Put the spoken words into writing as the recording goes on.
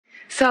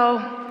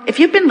So, if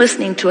you've been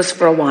listening to us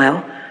for a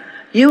while,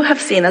 you have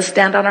seen us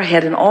stand on our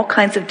head in all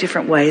kinds of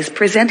different ways,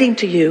 presenting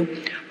to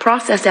you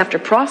process after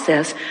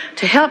process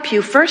to help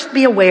you first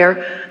be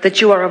aware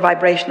that you are a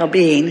vibrational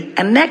being,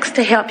 and next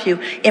to help you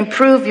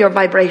improve your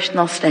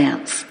vibrational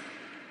stance.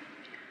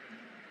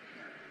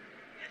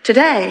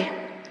 Today,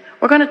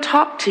 we're going to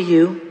talk to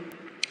you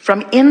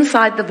from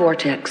inside the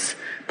vortex,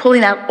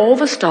 pulling out all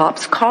the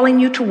stops, calling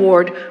you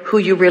toward who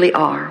you really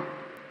are,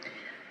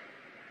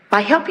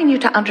 by helping you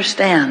to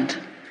understand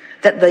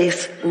that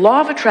this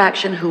law of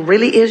attraction, who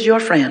really is your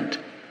friend,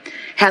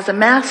 has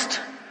amassed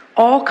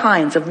all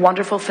kinds of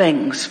wonderful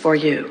things for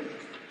you.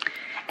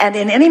 And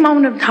in any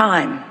moment of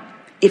time,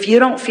 if you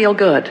don't feel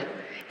good,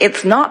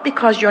 it's not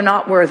because you're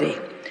not worthy,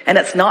 and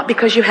it's not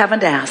because you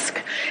haven't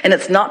asked, and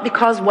it's not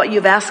because what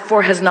you've asked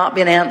for has not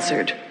been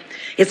answered.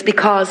 It's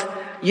because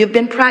you've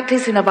been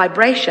practicing a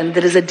vibration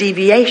that is a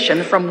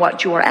deviation from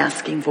what you are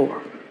asking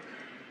for.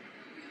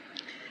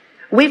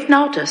 We've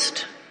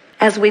noticed,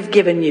 as we've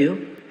given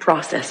you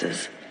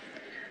processes,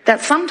 that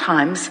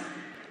sometimes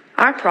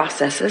our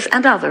processes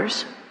and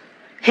others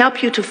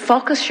help you to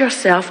focus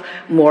yourself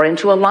more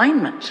into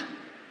alignment.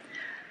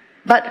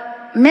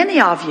 But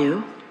many of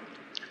you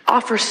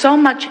offer so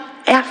much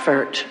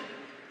effort,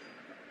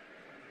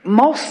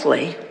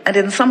 mostly, and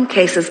in some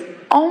cases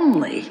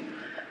only,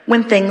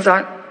 when things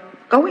aren't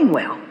going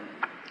well.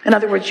 In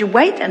other words, you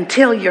wait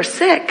until you're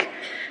sick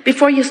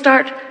before you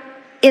start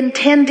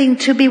intending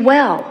to be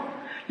well.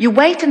 You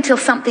wait until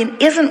something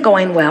isn't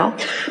going well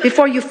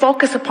before you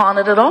focus upon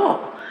it at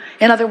all.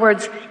 In other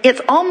words, it's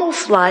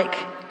almost like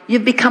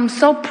you've become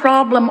so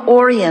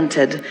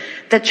problem-oriented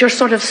that you're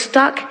sort of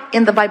stuck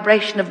in the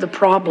vibration of the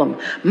problem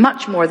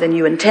much more than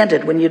you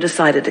intended when you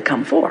decided to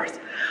come forth.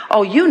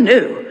 Oh, you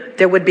knew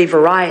there would be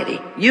variety.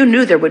 You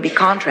knew there would be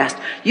contrast.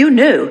 You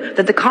knew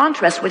that the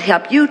contrast would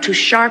help you to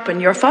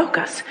sharpen your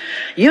focus.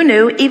 You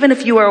knew, even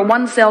if you were a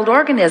one-celled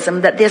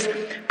organism, that this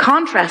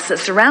contrast that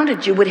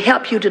surrounded you would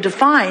help you to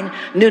define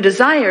new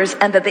desires,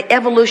 and that the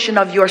evolution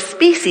of your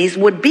species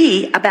would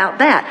be about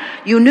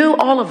that. You knew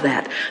all of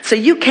that. So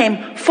you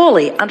came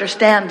fully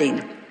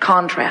understanding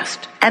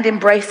contrast and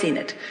embracing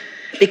it,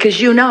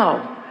 because you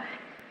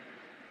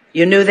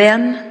knew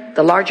then,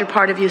 the larger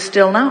part of you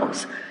still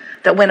knows,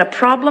 that when a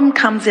problem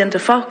comes into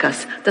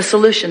focus, the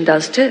solution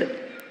does too.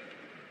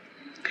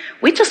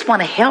 We just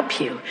want to help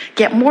you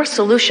get more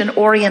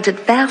solution-oriented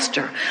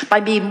faster by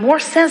being more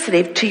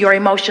sensitive to your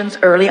emotions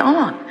early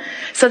on,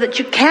 so that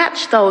you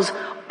catch those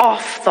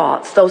off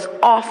thoughts, those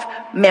off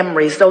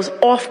memories, those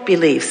off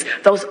beliefs,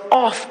 those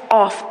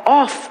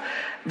off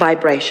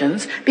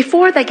vibrations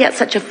before they get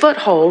such a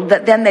foothold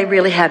that then they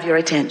really have your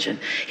attention.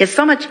 It's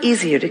so much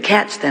easier to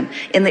catch them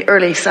in the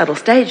early subtle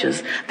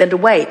stages than to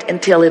wait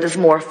until it is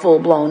more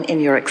full-blown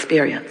in your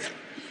experience.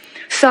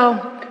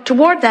 So,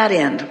 toward that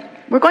end,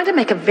 we're going to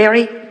make a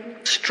very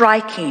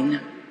striking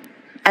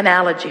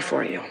analogy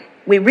for you.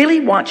 We really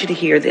want you to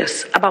hear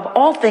this above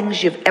all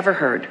things you've ever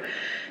heard.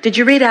 Did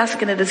you read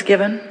Ask and It Is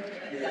Given?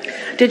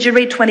 Did you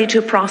read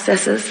 22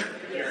 Processes?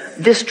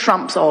 This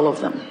trumps all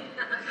of them.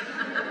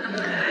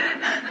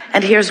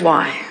 And here's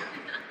why.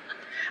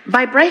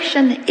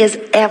 Vibration is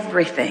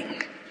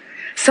everything.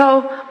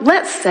 So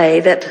let's say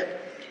that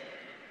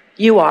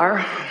you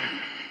are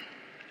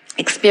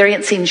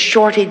experiencing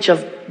shortage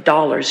of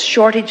dollars,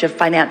 shortage of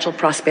financial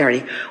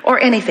prosperity, or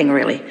anything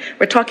really.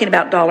 We're talking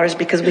about dollars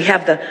because we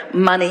have the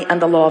money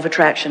and the law of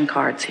attraction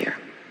cards here.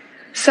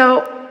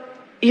 So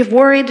you've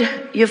worried,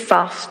 you've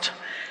fussed,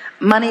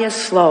 money is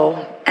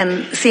slow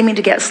and seeming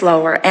to get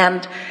slower,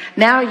 and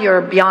now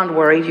you're beyond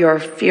worried, you're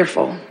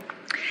fearful.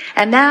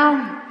 And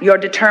now you're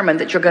determined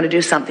that you're going to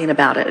do something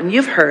about it. And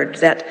you've heard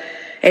that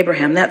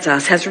Abraham, that's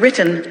us, has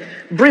written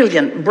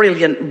brilliant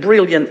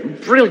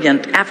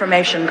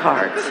affirmation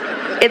cards.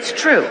 It's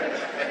true.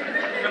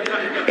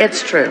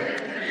 It's true.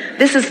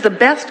 This is the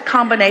best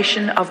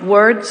combination of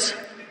words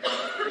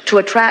to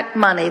attract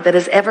money that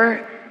has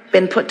ever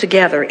been put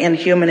together in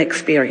human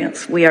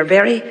experience. We are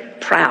very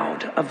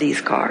proud of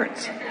these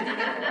cards.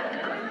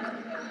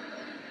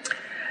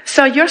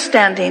 So you're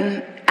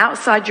standing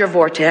outside your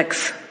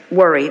vortex,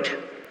 worried,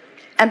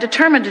 and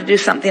determined to do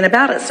something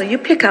about it. So you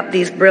pick up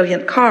these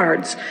brilliant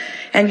cards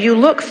and you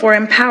look for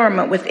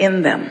empowerment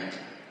within them.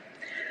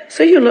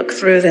 So you look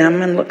through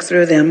them and look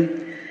through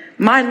them.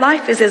 My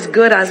life is as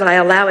good as I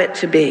allow it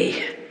to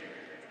be.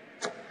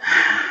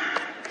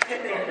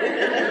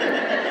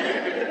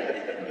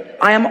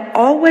 I am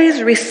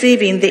always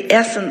receiving the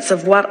essence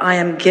of what I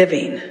am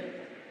giving.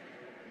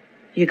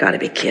 You got to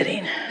be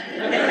kidding.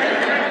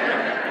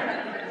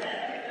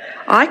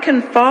 I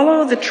can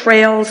follow the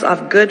trails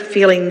of good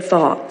feeling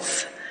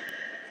thoughts.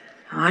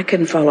 I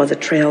can follow the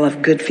trail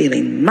of good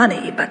feeling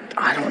money, but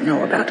I don't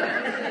know about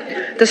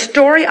it. The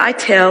story I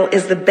tell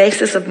is the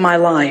basis of my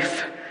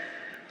life.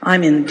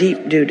 I'm in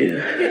deep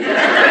doo-doo.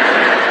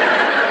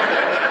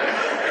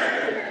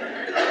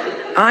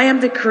 I am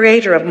the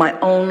creator of my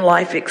own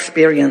life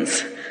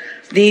experience.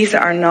 These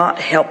are not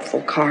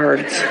helpful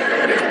cards.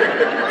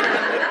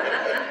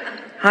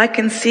 I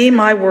can see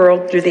my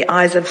world through the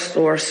eyes of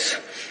Source.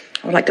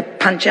 I would like to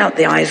punch out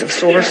the eyes of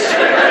Source.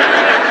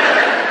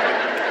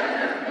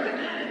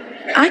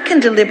 I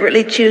can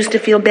deliberately choose to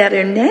feel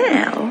better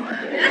now.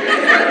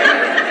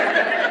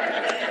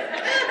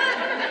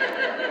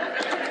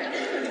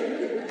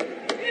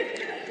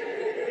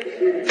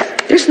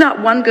 There's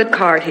not one good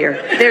card here.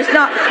 There's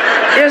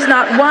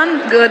not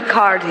one good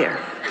card here.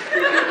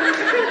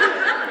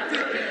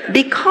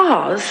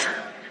 Because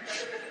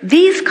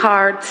these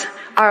cards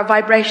are a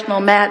vibrational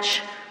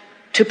match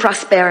to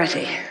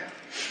prosperity.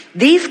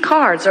 These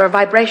cards are a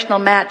vibrational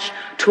match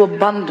to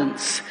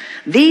abundance.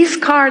 These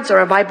cards are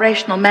a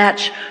vibrational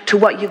match to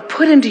what you've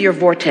put into your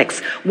vortex,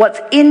 what's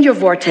in your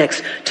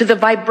vortex, to the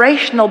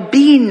vibrational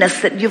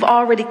beingness that you've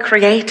already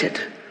created.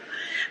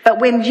 But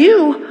when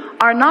you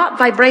are not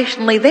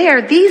vibrationally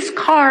there, these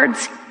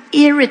cards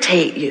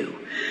irritate you.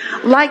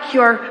 Like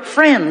your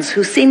friends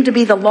who seem to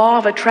be the law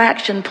of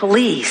attraction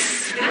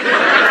police.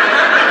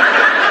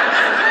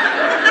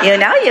 You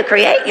know, you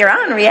create your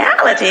own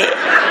reality.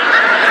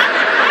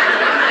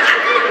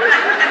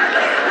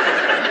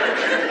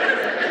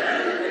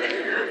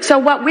 So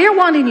what we're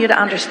wanting you to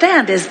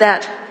understand is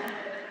that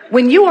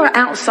when you are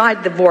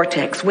outside the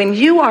vortex, when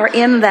you are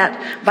in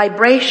that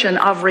vibration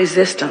of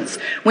resistance,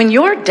 when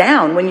you're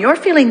down, when you're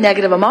feeling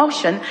negative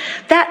emotion,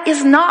 that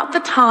is not the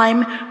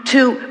time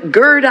to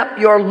gird up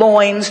your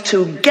loins,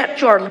 to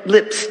get your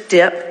lips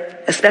stiff,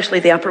 especially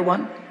the upper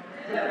one.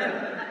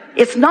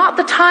 It's not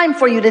the time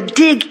for you to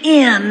dig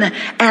in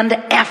and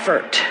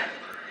effort,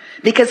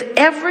 because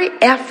every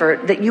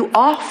effort that you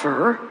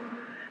offer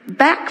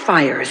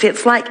backfires.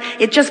 It's like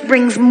it just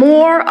brings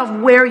more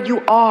of where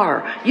you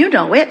are. You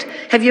know it.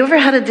 Have you ever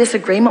had a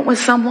disagreement with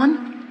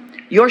someone?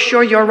 You're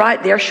sure you're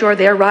right, they're sure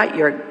they're right,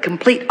 you're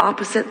complete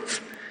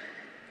opposites.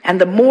 And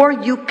the more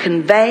you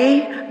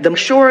convey, the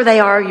surer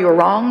they are you're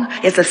wrong.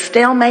 It's a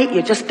stalemate.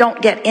 You just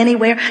don't get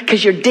anywhere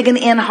because you're digging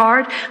in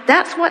hard.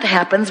 That's what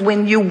happens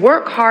when you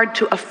work hard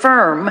to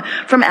affirm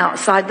from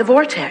outside the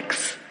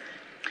vortex.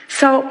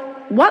 So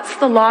what's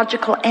the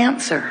logical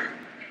answer?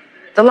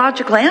 The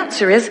logical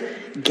answer is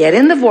get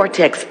in the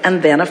vortex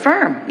and then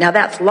affirm. Now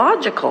that's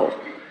logical.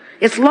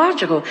 It's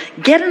logical.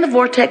 Get in the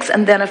vortex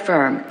and then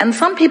affirm. And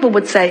some people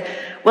would say,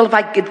 well, if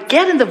I could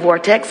get in the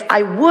vortex,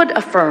 I would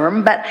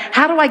affirm, but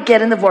how do I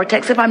get in the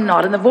vortex if I'm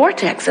not in the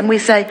vortex? And we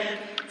say,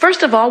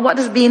 first of all, what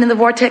does being in the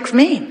vortex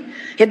mean?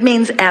 It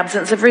means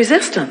absence of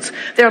resistance.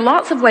 There are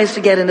lots of ways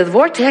to get into the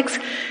vortex.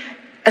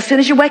 As soon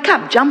as you wake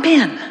up, jump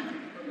in.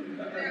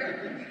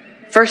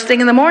 First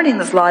thing in the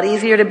morning, it's a lot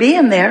easier to be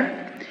in there.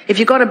 If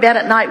you go to bed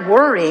at night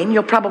worrying,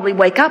 you'll probably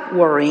wake up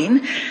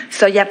worrying.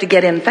 So you have to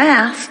get in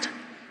fast.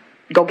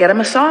 Go get a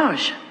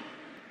massage.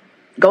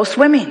 Go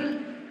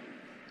swimming.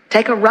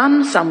 Take a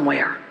run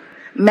somewhere.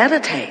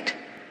 Meditate.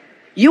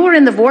 You are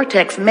in the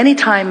vortex many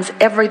times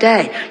every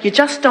day. You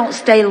just don't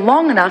stay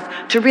long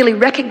enough to really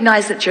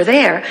recognize that you're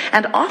there.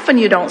 And often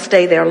you don't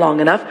stay there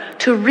long enough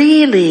to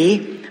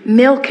really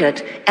milk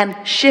it and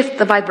shift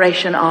the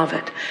vibration of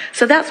it.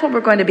 So that's what we're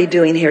going to be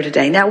doing here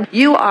today. Now,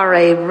 you are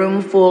a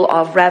room full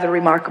of rather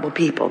remarkable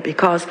people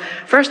because,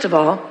 first of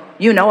all,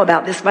 you know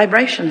about this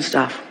vibration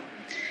stuff.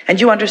 And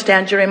you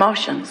understand your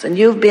emotions. And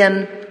you've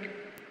been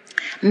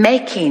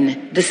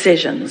making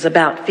decisions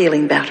about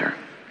feeling better.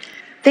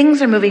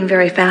 Things are moving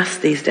very fast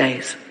these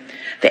days.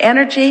 The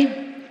energy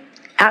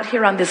out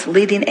here on this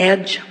leading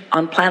edge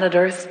on planet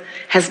Earth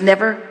has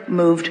never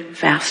moved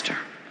faster.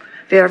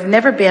 There have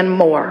never been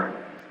more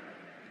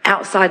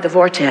outside the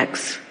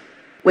vortex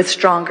with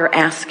stronger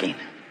asking.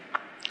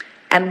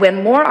 And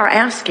when more are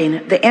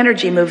asking, the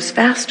energy moves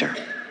faster,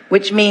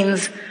 which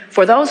means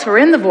for those who are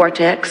in the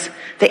vortex,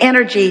 the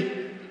energy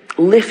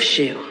lifts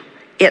you.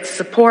 It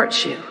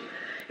supports you.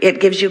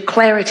 It gives you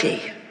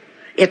clarity.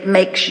 It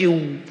makes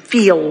you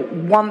feel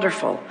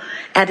wonderful.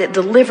 And it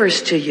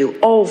delivers to you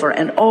over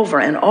and over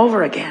and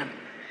over again.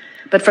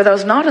 But for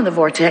those not in the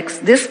vortex,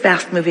 this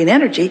fast-moving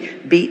energy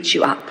beats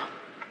you up.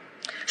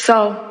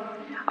 So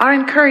our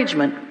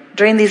encouragement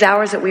during these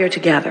hours that we are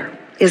together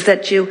is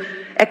that you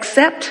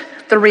accept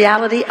the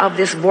reality of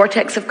this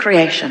vortex of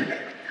creation.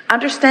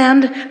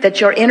 Understand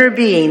that your inner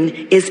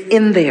being is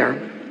in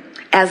there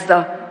as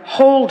the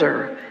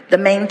holder, the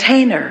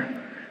maintainer,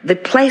 the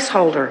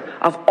placeholder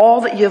of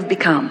all that you've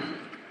become.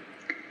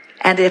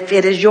 And if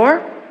it is your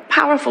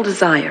powerful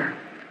desire,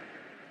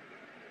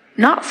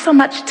 not so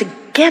much to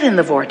get in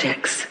the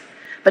vortex,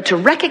 but to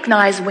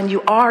recognize when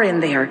you are in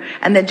there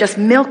and then just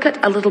milk it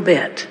a little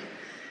bit,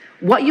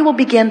 what you will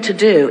begin to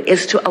do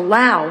is to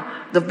allow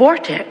the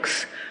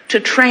vortex to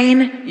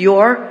train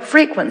your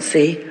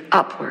frequency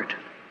upward.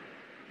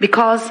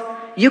 Because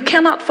you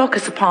cannot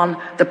focus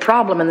upon the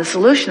problem and the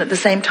solution at the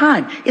same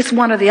time. It's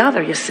one or the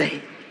other, you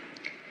see.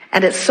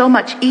 And it's so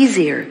much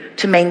easier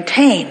to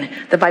maintain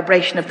the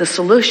vibration of the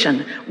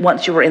solution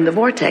once you are in the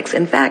vortex.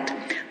 In fact,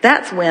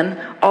 that's when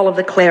all of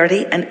the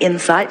clarity and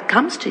insight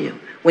comes to you.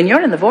 When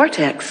you're in the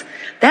vortex,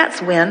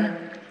 that's when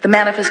the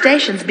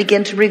manifestations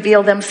begin to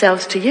reveal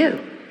themselves to you.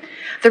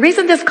 The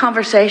reason this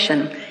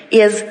conversation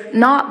is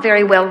not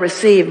very well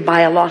received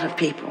by a lot of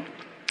people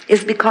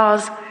is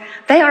because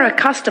they are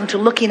accustomed to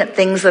looking at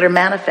things that are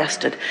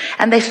manifested,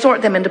 and they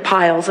sort them into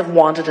piles of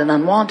wanted and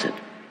unwanted.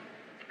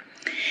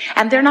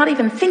 And they're not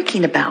even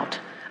thinking about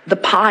the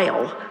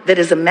pile that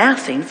is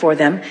amassing for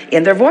them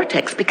in their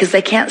vortex because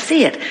they can't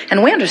see it.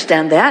 And we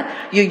understand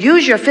that. You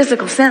use your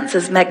physical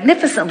senses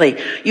magnificently.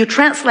 You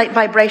translate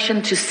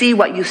vibration to see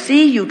what you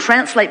see. You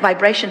translate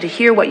vibration to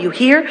hear what you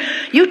hear.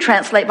 You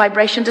translate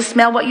vibration to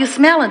smell what you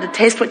smell and to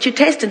taste what you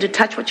taste and to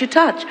touch what you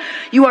touch.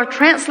 You are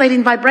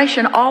translating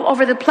vibration all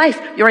over the place.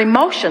 Your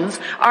emotions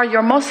are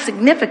your most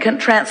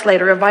significant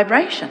translator of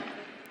vibration.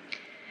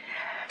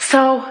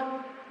 So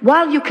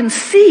while you can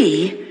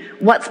see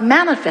what's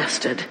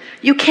manifested,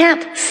 you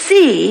can't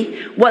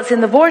see what's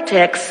in the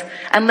vortex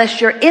unless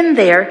you're in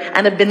there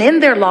and have been in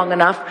there long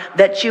enough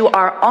that you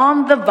are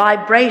on the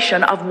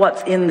vibration of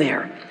what's in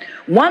there.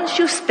 Once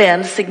you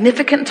spend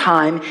significant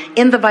time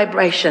in the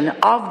vibration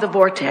of the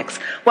vortex,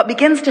 what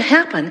begins to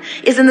happen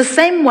is in the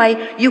same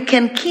way you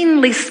can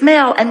keenly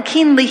smell and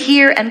keenly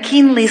hear and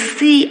keenly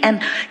see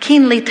and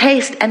keenly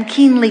taste and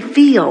keenly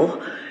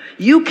feel,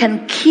 you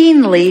can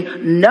keenly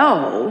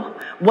know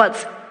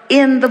what's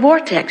in the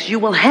vortex. You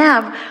will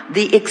have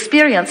the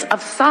experience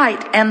of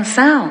sight and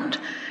sound.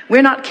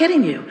 We're not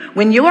kidding you.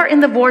 When you are in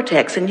the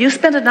vortex and you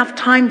spend enough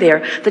time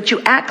there that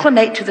you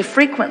acclimate to the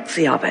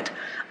frequency of it,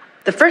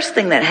 the first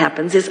thing that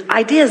happens is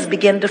ideas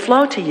begin to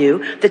flow to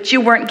you that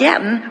you weren't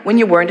getting when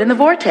you weren't in the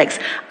vortex.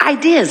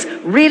 Ideas,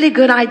 really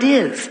good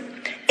ideas.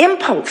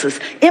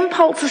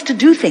 Impulses to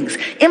do things,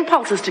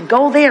 impulses to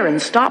go there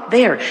and stop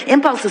there,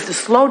 impulses to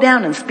slow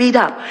down and speed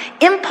up,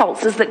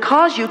 impulses that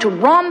cause you to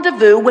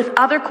rendezvous with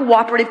other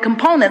cooperative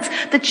components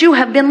that you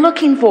have been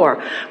looking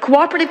for,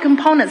 cooperative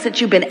components that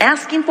you've been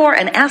asking for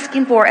and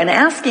asking for and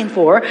asking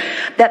for,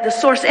 that the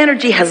source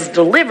energy has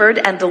delivered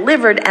and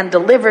delivered and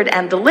delivered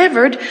and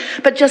delivered,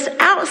 but just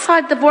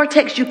outside the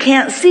vortex you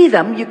can't see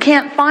them, you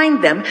can't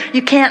find them,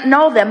 you can't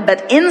know them,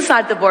 but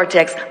inside the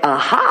vortex,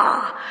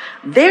 aha,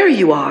 there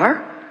you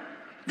are.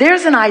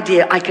 There's an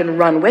idea I can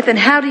run with. And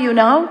how do you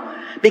know?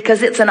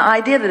 Because it's an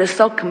idea that is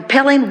so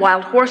compelling,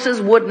 wild horses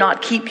would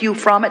not keep you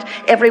from it.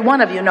 Every one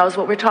of you knows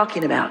what we're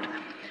talking about.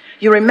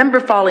 You remember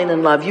falling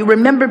in love. You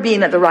remember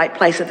being at the right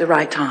place at the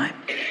right time.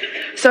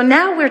 So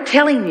now we're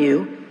telling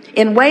you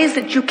in ways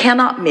that you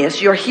cannot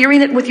miss. You're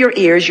hearing it with your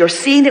ears. You're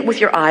seeing it with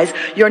your eyes.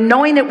 You're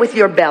knowing it with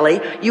your belly.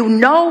 You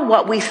know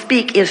what we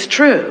speak is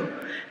true.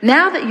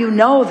 Now that you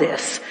know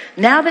this,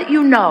 now that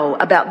you know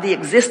about the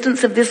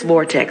existence of this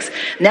vortex,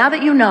 now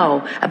that you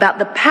know about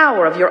the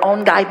power of your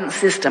own guidance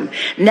system,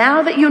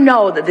 now that you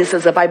know that this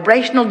is a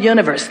vibrational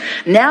universe,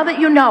 now that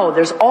you know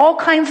there's all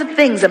kinds of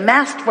things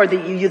amassed for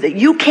you that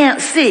you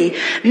can't see,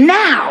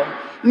 now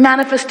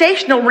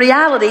manifestational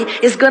reality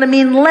is going to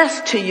mean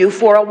less to you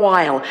for a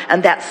while,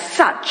 and that's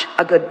such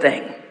a good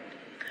thing.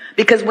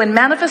 Because when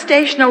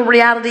manifestational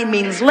reality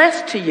means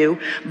less to you,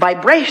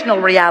 vibrational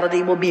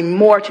reality will be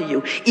more to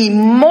you.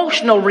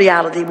 Emotional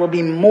reality will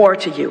be more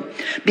to you.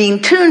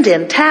 Being tuned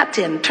in, tapped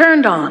in,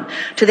 turned on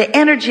to the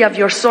energy of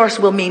your source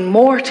will mean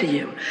more to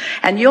you.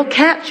 And you'll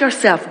catch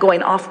yourself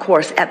going off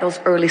course at those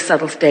early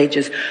subtle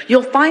stages.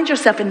 You'll find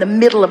yourself in the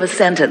middle of a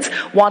sentence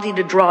wanting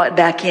to draw it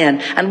back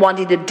in and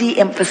wanting to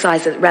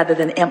de-emphasize it rather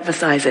than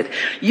emphasize it.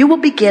 You will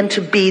begin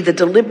to be the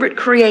deliberate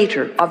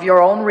creator of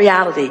your own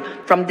reality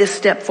from this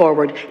step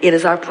forward. It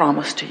is our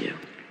promise to you.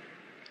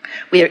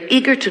 We are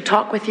eager to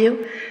talk with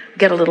you.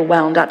 Get a little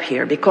wound up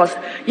here because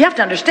you have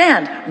to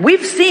understand,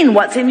 we've seen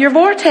what's in your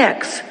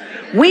vortex.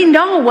 We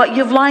know what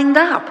you've lined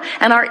up,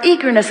 and our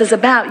eagerness is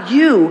about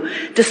you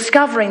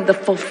discovering the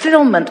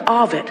fulfillment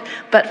of it.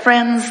 But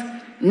friends,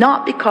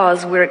 not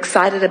because we're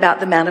excited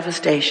about the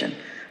manifestation.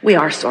 We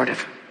are sort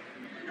of.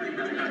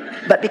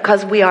 But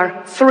because we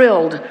are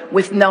thrilled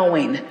with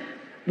knowing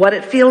what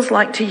it feels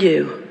like to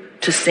you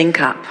to sync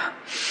up.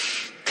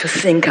 To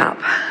sync up.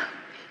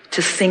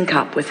 To sync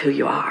up with who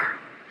you are.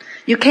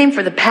 You came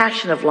for the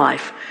passion of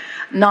life,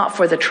 not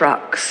for the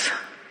trucks.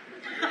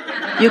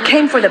 You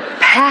came for the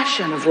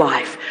passion of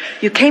life.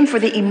 You came for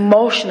the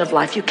emotion of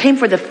life. You came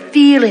for the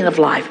feeling of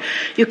life.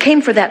 You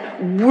came for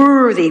that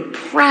worthy,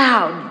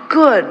 proud,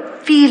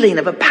 good feeling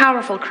of a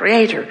powerful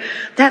creator.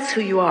 That's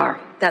who you are.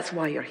 That's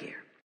why you're here.